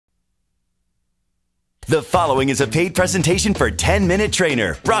The following is a paid presentation for 10-Minute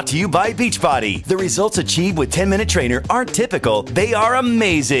Trainer, brought to you by Beachbody. The results achieved with 10-Minute Trainer aren't typical, they are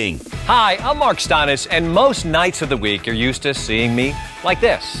amazing. Hi, I'm Mark Steines, and most nights of the week you're used to seeing me like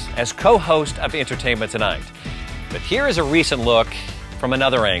this, as co-host of Entertainment Tonight. But here is a recent look from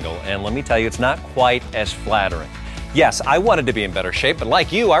another angle, and let me tell you, it's not quite as flattering. Yes, I wanted to be in better shape, but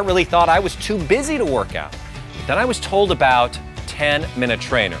like you, I really thought I was too busy to work out. But then I was told about 10-Minute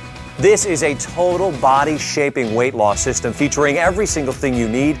Trainer. This is a total body-shaping weight loss system featuring every single thing you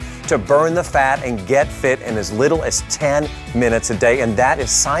need to burn the fat and get fit in as little as 10 minutes a day, and that is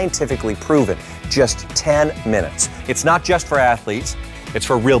scientifically proven. Just 10 minutes. It's not just for athletes, it's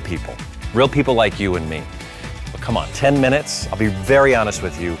for real people like you and me. But come on, 10 minutes? I'll be very honest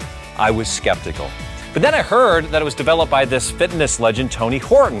with you, I was skeptical. But then I heard that it was developed by this fitness legend, Tony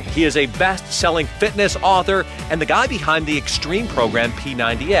Horton. He is a best-selling fitness author and the guy behind the extreme program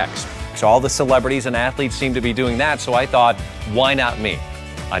P90X. So all the celebrities and athletes seem to be doing that, so I thought, why not me?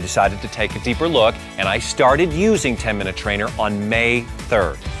 I decided to take a deeper look, and I started using 10-Minute Trainer on May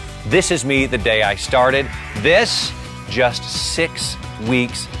 3rd. This is me the day I started. This, just 6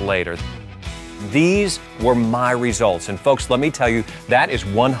 weeks later. These were my results, and folks, let me tell you, that is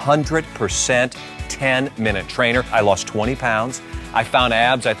 100% 10-Minute Trainer. I lost 20 pounds. I found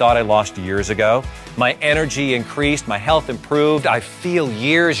abs I thought I lost years ago. My energy increased, my health improved, I feel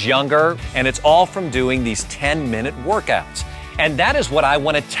years younger, and it's all from doing these 10-minute workouts. And that is what I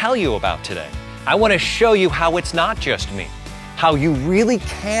want to tell you about today. I want to show you how it's not just me, how you really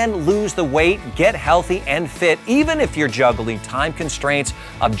can lose the weight, get healthy and fit, even if you're juggling time constraints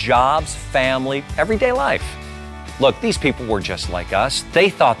of jobs, family, everyday life. Look, these people were just like us. They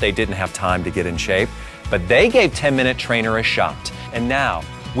thought they didn't have time to get in shape, but they gave 10-Minute Trainer a shot. And now,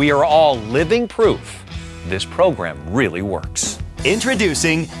 we are all living proof this program really works.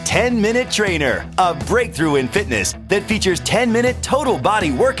 Introducing 10-Minute Trainer, a breakthrough in fitness that features 10-minute total body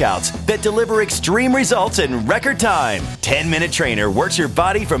workouts that deliver extreme results in record time. 10-Minute Trainer works your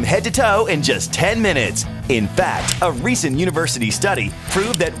body from head to toe in just 10 minutes. In fact, a recent university study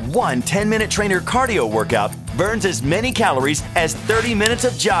proved that one 10-Minute Trainer cardio workout burns as many calories as 30 minutes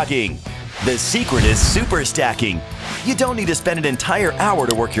of jogging. The secret is super stacking. You don't need to spend an entire hour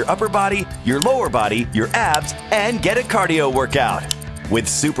to work your upper body, your lower body, your abs, and get a cardio workout. With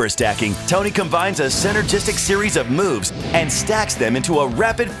super stacking, Tony combines a synergistic series of moves and stacks them into a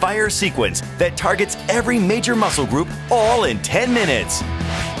rapid-fire sequence that targets every major muscle group all in 10 minutes.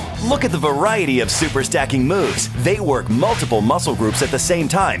 Look at the variety of super stacking moves. They work multiple muscle groups at the same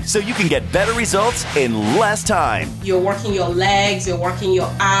time, so you can get better results in less time. You're working your legs, you're working your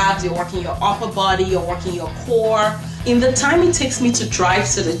abs, you're working your upper body, you're working your core. In the time it takes me to drive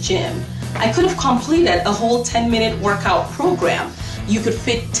to the gym, I could have completed a whole 10-minute workout program. You could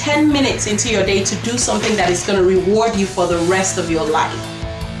fit 10 minutes into your day to do something that is going to reward you for the rest of your life.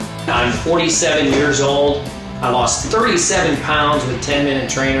 I'm 47 years old. I lost 37 pounds with 10-Minute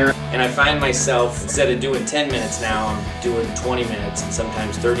Trainer, and I find myself, instead of doing 10 minutes now, I'm doing 20 minutes and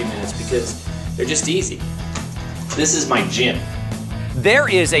sometimes 30 minutes because they're just easy. This is my gym. There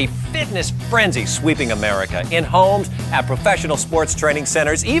is a fitness frenzy sweeping America, in homes, at professional sports training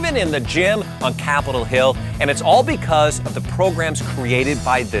centers, even in the gym on Capitol Hill, and it's all because of the programs created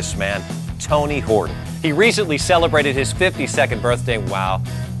by this man, Tony Horton. He recently celebrated his 52nd birthday. Wow,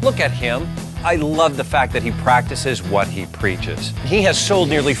 look at him. I love the fact that he practices what he preaches. He has sold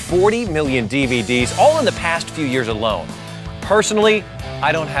nearly 40 million DVDs, all in the past few years alone. Personally,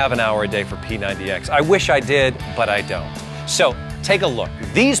 I don't have an hour a day for P90X. I wish I did, but I don't. So take a look.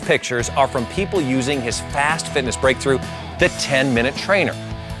 These pictures are from people using his fast fitness breakthrough, the 10-Minute Trainer.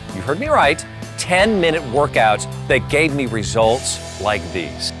 You heard me right, 10-minute workouts that gave me results like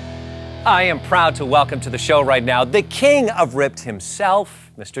these. I am proud to welcome to the show right now the king of ripped himself,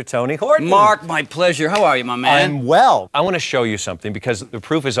 Mr. Tony Horton. Mark, my pleasure. How are you, my man? I'm well. I want to show you something because the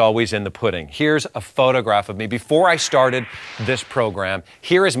proof is always in the pudding. Here's a photograph of me before I started this program.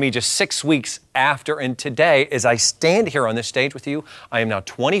 Here is me just 6 weeks after, and today, as I stand here on this stage with you, I am now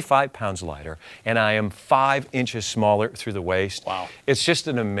 25 pounds lighter, and I am 5 inches smaller through the waist. Wow. It's just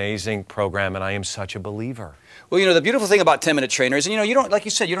an amazing program, and I am such a believer. Well, you know, the beautiful thing about 10-minute trainers, and you don't, like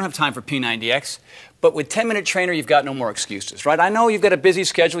you said, you don't have time for P90X, but with 10-minute trainer, you've got no more excuses, right? I know you've got a busy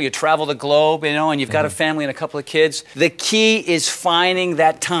schedule, you travel the globe, you know, and you've got a family and a couple of kids. The key is finding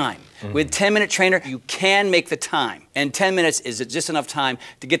that time. With 10-minute trainer, you can make the time. And 10 minutes is just enough time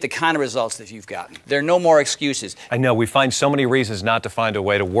to get the kind of results that you've gotten. There are no more excuses. I know, we find so many reasons not to find a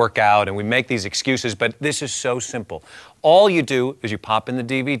way to work out, and we make these excuses, but this is so simple. All you do is you pop in the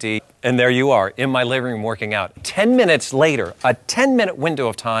DVD, and there you are, in my living room working out. 10 minutes later, a 10-minute window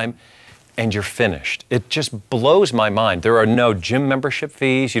of time, and you're finished. It just blows my mind. There are no gym membership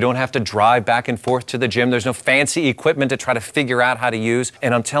fees. You don't have to drive back and forth to the gym. There's no fancy equipment to try to figure out how to use.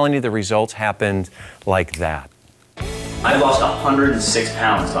 And I'm telling you, the results happened like that. I lost 106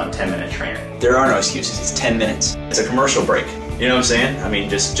 pounds on 10-minute trainer. There are no excuses. It's 10 minutes. It's a commercial break. You know what I'm saying? I mean,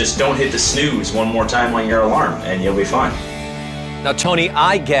 just don't hit the snooze one more time on your alarm and you'll be fine. Now, Tony,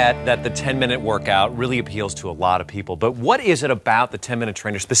 I get that the 10-minute workout really appeals to a lot of people, but what is it about the 10-minute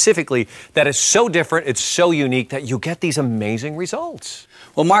trainer specifically that is so different, it's so unique that you get these amazing results?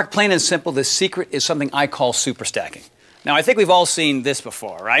 Well, Mark, plain and simple, the secret is something I call super stacking. Now, I think we've all seen this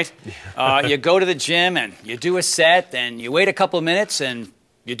before, right? You go to the gym and you do a set, then you wait a couple of minutes and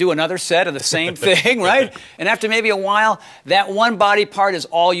you do another set of the same thing, right? And after maybe a while, that one body part is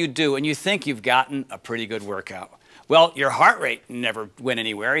all you do, and you think you've gotten a pretty good workout. Well, your heart rate never went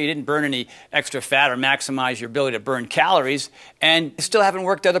anywhere. You didn't burn any extra fat or maximize your ability to burn calories, and you still haven't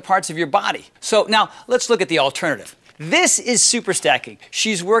worked other parts of your body. So now, let's look at the alternative. This is super stacking.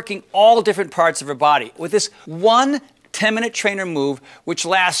 She's working all different parts of her body with this one 10-minute trainer move, which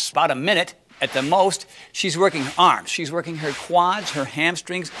lasts about a minute at the most. She's working her arms, she's working her quads, her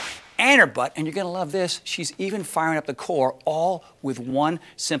hamstrings, and her butt, and you're gonna love this, she's even firing up the core, all with one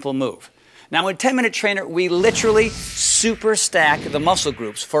simple move. Now, in 10-minute trainer, we literally super stack the muscle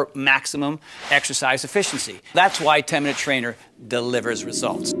groups for maximum exercise efficiency. That's why 10-minute trainer delivers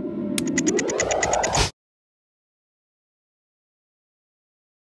results.